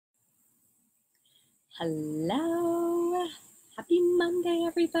Hello. Happy Monday,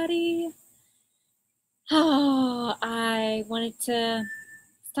 everybody. Oh, I wanted to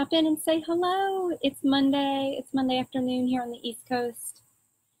stop in and say hello. It's Monday. It's Monday afternoon here on the East Coast.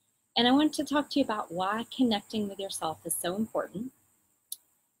 And I wanted to talk to you about why connecting with yourself is so important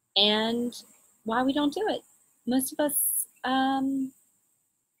and why we don't do it. Most of us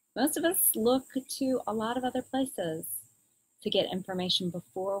look to a lot of other places to get information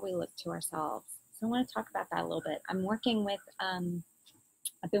before we look to ourselves. So I want to talk about that a little bit. I've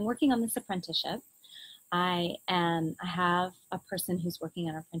been working on this apprenticeship. I have a person who's working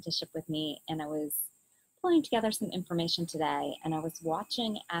on an apprenticeship with me, and I was pulling together some information today, and I was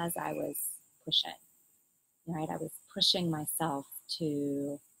watching as I was pushing, right? I was pushing myself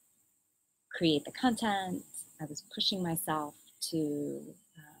to create the content. I was pushing myself to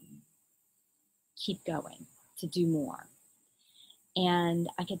keep going, to do more. And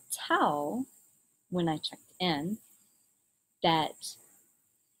I could tell when I checked in that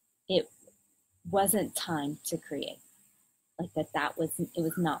it wasn't time to create, like it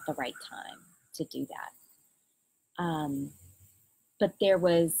was not the right time to do that. But there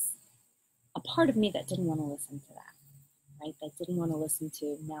was a part of me that didn't want to listen to that, right? That didn't want to listen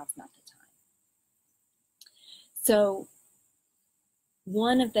to, now's not the time. So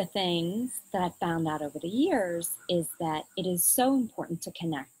one of the things that I've found out over the years is that it is so important to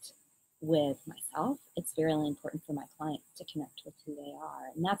connect with myself. It's very important for my clients to connect with who they are.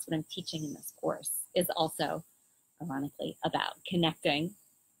 And that's what I'm teaching in this course, is also, ironically, about connecting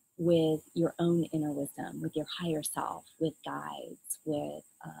with your own inner wisdom, with your higher self, with guides, with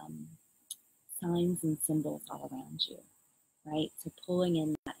signs and symbols all around you, right? So pulling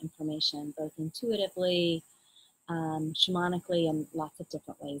in that information both intuitively, shamanically, and lots of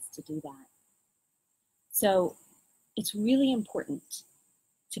different ways to do that. So it's really important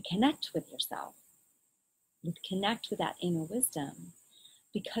to connect with yourself, connect with that inner wisdom,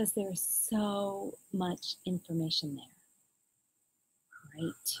 because there's so much information there,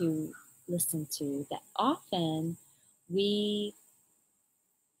 right, to listen to, that often we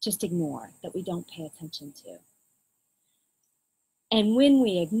just ignore, that we don't pay attention to. And when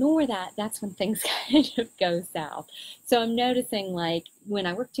we ignore that, that's when things kind of go south. So I'm noticing, like, when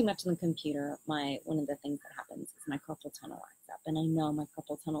I work too much on the computer, one of the things that happens is my carpal tunnel acts up. And I know my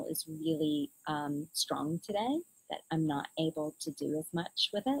carpal tunnel is really strong today, that I'm not able to do as much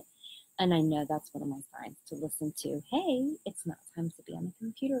with it. And I know that's one of my signs to listen to. Hey, it's not time to be on the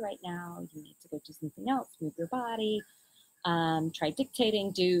computer right now. You need to go do something else, move your body, try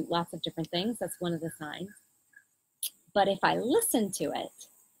dictating, do lots of different things. That's one of the signs. But if I listen to it,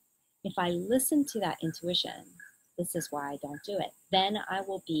 if I listen to that intuition, this is why I don't do it, then I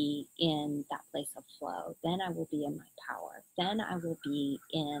will be in that place of flow. Then I will be in my power. Then I will be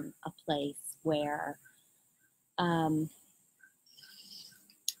in a place where things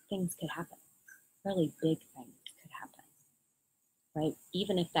could happen. Really big things could happen, right?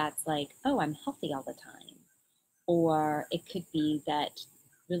 Even if that's like, oh, I'm healthy all the time. Or it could be that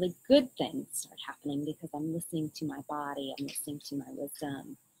really good things start happening because I'm listening to my body, I'm listening to my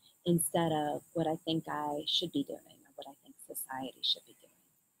wisdom, instead of what I think I should be doing or what I think society should be doing.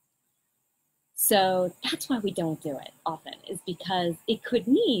 So that's why we don't do it often, is because it could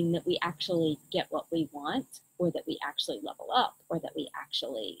mean that we actually get what we want, or that we actually level up, or that we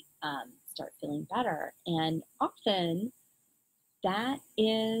actually start feeling better. And often that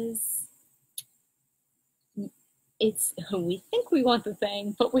is, we think we want the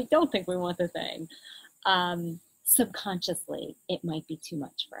thing, but we don't think we want the thing. Subconsciously, it might be too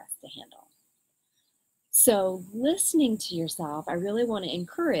much for us to handle. So listening to yourself, I really want to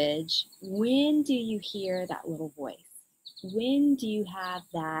encourage, when do you hear that little voice? When do you have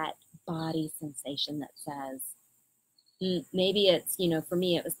that body sensation that says, maybe it's, for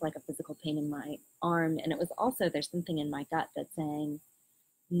me, it was like a physical pain in my arm. And it was also, there's something in my gut that's saying,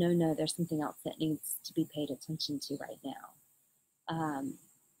 no, there's something else that needs to be paid attention to right now.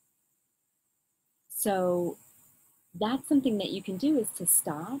 So that's something that you can do, is to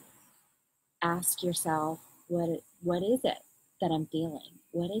stop, ask yourself, what is it that I'm feeling?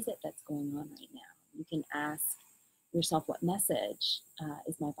 What is it that's going on right now? You can ask yourself, what message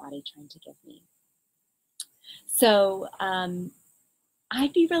is my body trying to give me? So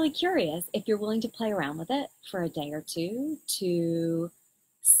I'd be really curious if you're willing to play around with it for a day or two to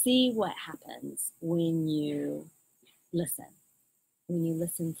see what happens when you listen. When you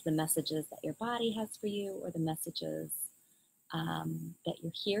listen to the messages that your body has for you, or the messages that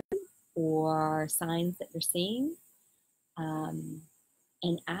you're hearing, or signs that you're seeing, and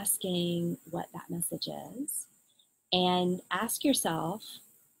asking what that message is. And ask yourself,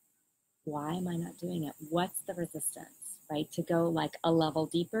 Why am I not doing it? What's the resistance, right? To go like a level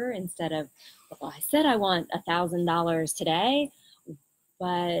deeper instead of, well, I said I want $1,000 today,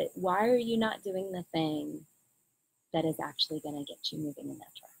 but why are you not doing the thing that is actually going to get you moving in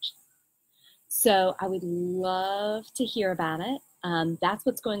that direction? So I would love to hear about it. That's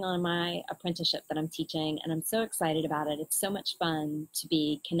what's going on in my apprenticeship that I'm teaching, and I'm so excited about it. It's so much fun to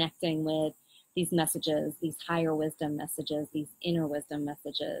be connecting with these messages, these higher wisdom messages, these inner wisdom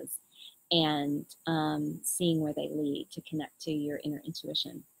messages, and seeing where they lead to connect to your inner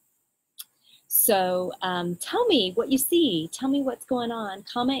intuition. So tell me what you see. Tell me what's going on.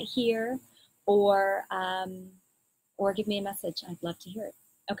 Comment here, or give me a message. I'd love to hear it.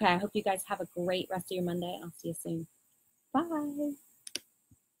 Okay, I hope you guys have a great rest of your Monday. I'll see you soon. Bye.